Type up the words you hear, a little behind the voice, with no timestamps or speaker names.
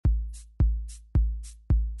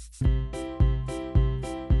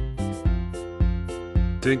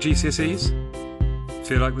Doing GCSEs?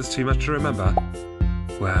 Feel like there's too much to remember?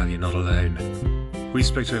 Well, you're not alone. We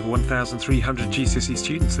spoke to over 1,300 GCSE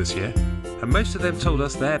students this year, and most of them told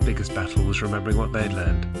us their biggest battle was remembering what they'd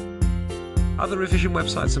learned. Other revision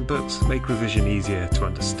websites and books make revision easier to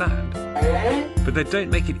understand, but they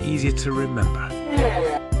don't make it easier to remember.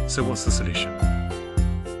 So what's the solution?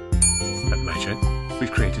 At Mojo,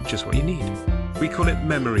 we've created just what you need. We call it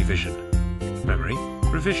memory vision. Memory,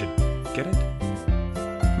 revision. Get it?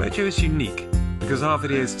 Mojo is unique because our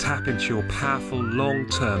videos tap into your powerful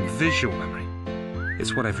long-term visual memory.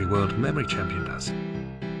 It's what every world memory champion does.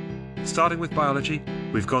 Starting with biology,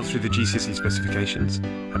 we've gone through the GCSE specifications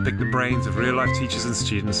and picked the brains of real-life teachers and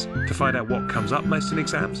students to find out what comes up most in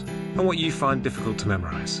exams and what you find difficult to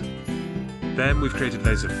memorise. Then we've created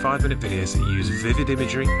loads of 5-minute videos that use vivid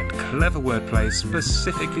imagery and clever wordplay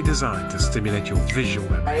specifically designed to stimulate your visual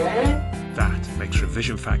memory. That makes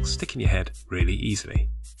revision facts stick in your head really easily.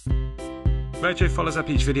 Mojo follows up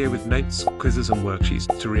each video with notes, quizzes and worksheets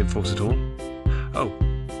to reinforce it all. Oh,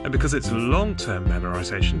 and because it's long-term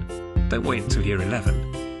memorisation, don't wait until year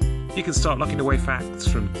 11. You can start locking away facts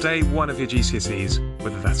from day 1 of your GCSEs,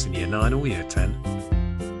 whether that's in year 9 or year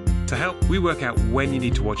 10. To help, we work out when you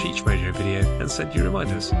need to watch each Mojo video and send you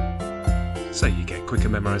reminders. So you get quicker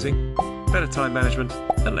memorising, better time management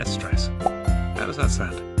and less stress. How does that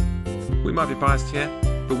sound? We might be biased here,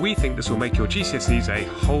 but we think this will make your GCSEs a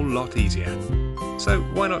whole lot easier. So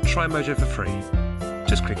why not try Mojo for free?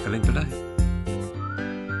 Just click the link below.